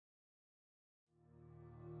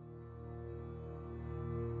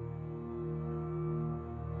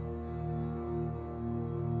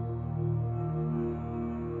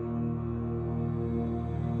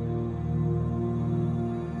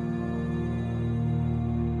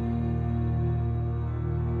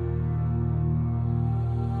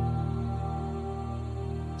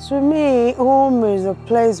To me, home is a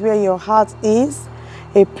place where your heart is,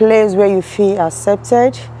 a place where you feel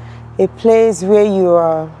accepted, a place where you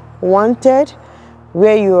are wanted,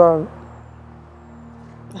 where you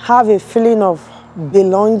have a feeling of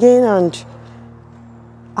belonging and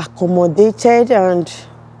accommodated, and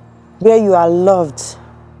where you are loved.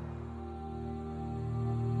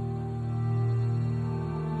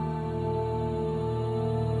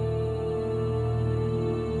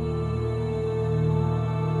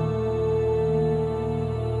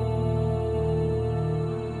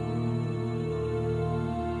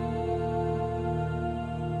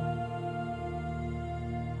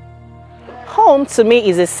 Home to me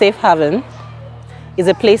is a safe haven. It's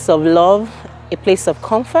a place of love, a place of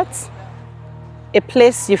comfort, a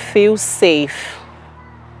place you feel safe,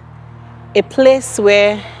 a place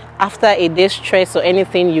where after a day's stress or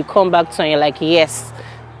anything you come back to and you're like, yes,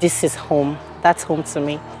 this is home. That's home to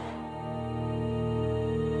me.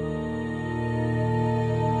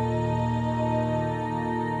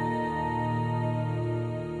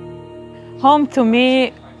 Home to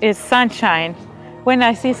me is sunshine. When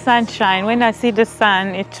I see sunshine, when I see the sun,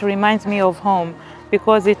 it reminds me of home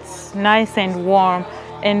because it's nice and warm.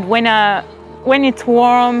 And when it's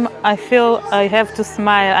warm, I feel I have to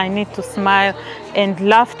smile, I need to smile. And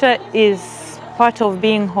laughter is part of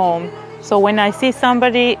being home. So when I see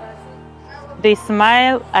somebody, they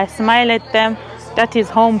smile, I smile at them, that is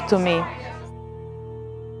home to me.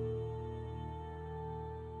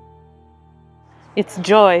 It's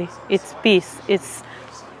joy, it's peace, it's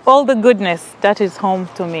all the goodness, that is home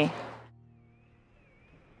to me.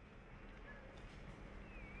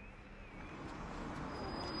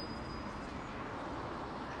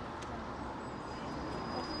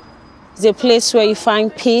 It's a place where you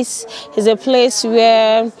find peace. It's a place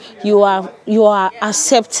where you are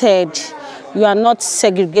accepted. You are not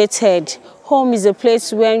segregated. Home is a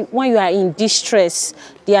place when you are in distress,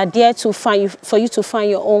 they are there to find you, for you to find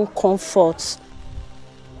your own comfort.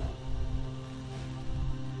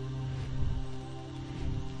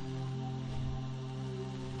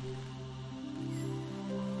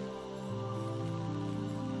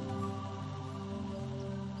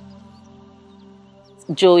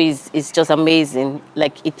 Joe is just amazing.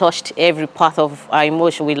 Like, it touched every part of our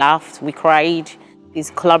emotion. We laughed, we cried.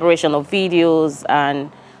 This collaboration of videos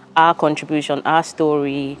and our contribution, our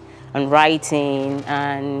story, and writing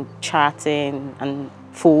and chatting and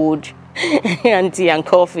food and tea and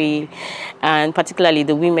coffee, and particularly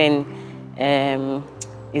the women,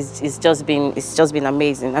 it's just been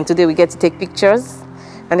amazing. And today we get to take pictures,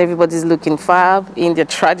 and everybody's looking fab in their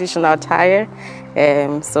traditional attire.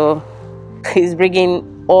 So he's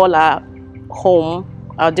bringing all our home,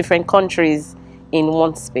 our different countries in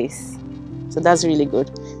one space. So that's really good.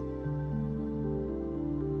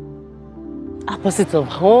 Opposite of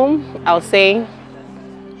home, I would say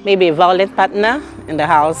maybe a violent partner in the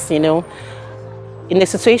house, you know. In a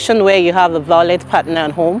situation where you have a violent partner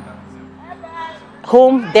at home,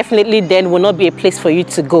 home definitely then will not be a place for you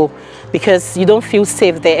to go because you don't feel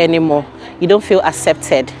safe there anymore. You don't feel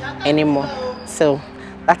accepted anymore. So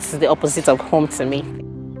that's the opposite of home to me.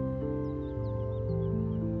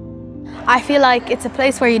 I feel like it's a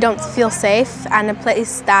place where you don't feel safe and a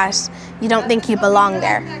place that you don't think you belong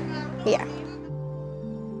there. Yeah.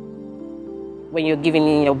 When you're giving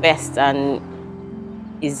in your best and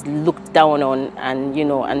is looked down on, and you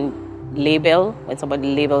know, and label, when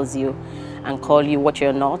somebody labels you and call you what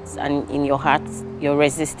you're not, and in your heart you're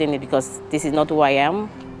resisting it because this is not who I am,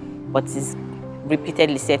 but it's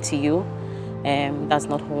repeatedly said to you, that's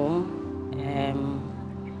not home.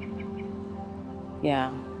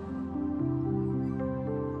 Yeah.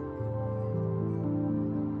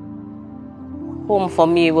 Home for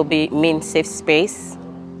me will mean safe space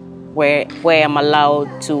where I'm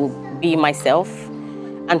allowed to be myself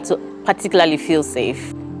and to particularly feel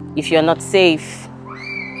safe. If you're not safe,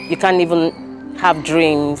 you can't even have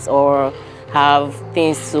dreams or have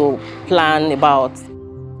things to plan about.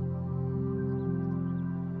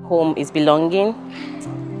 Home is belonging.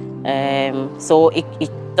 So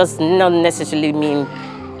it does not necessarily mean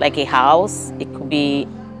like a house. It could be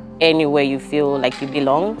anywhere you feel like you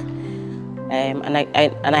belong. And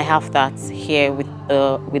I have that here with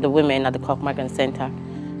the women at the Cork Migrant Centre.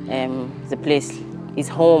 The place is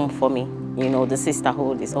home for me. You know, the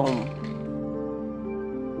sisterhood is home.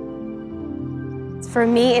 For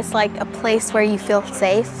me, it's like a place where you feel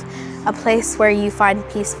safe, a place where you find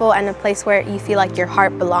peaceful, and a place where you feel like your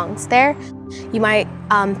heart belongs there. You might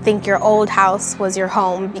think your old house was your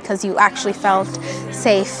home because you actually felt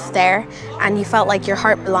safe there and you felt like your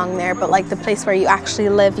heart belonged there, but like the place where you actually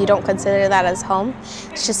live, you don't consider that as home.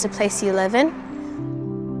 It's just a place you live in.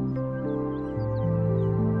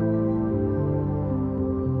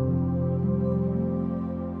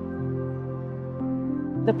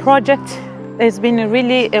 The project has been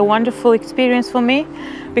really a wonderful experience for me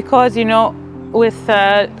because, you know, with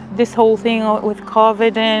this whole thing with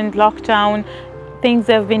COVID and lockdown, things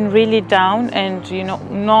have been really down, and, you know,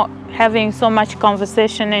 not having so much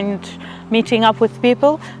conversation and meeting up with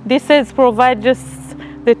people. This has provided just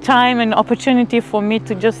the time and opportunity for me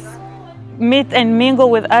to just meet and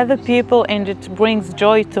mingle with other people, and it brings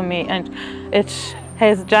joy to me, and it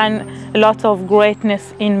has done a lot of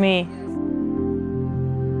greatness in me.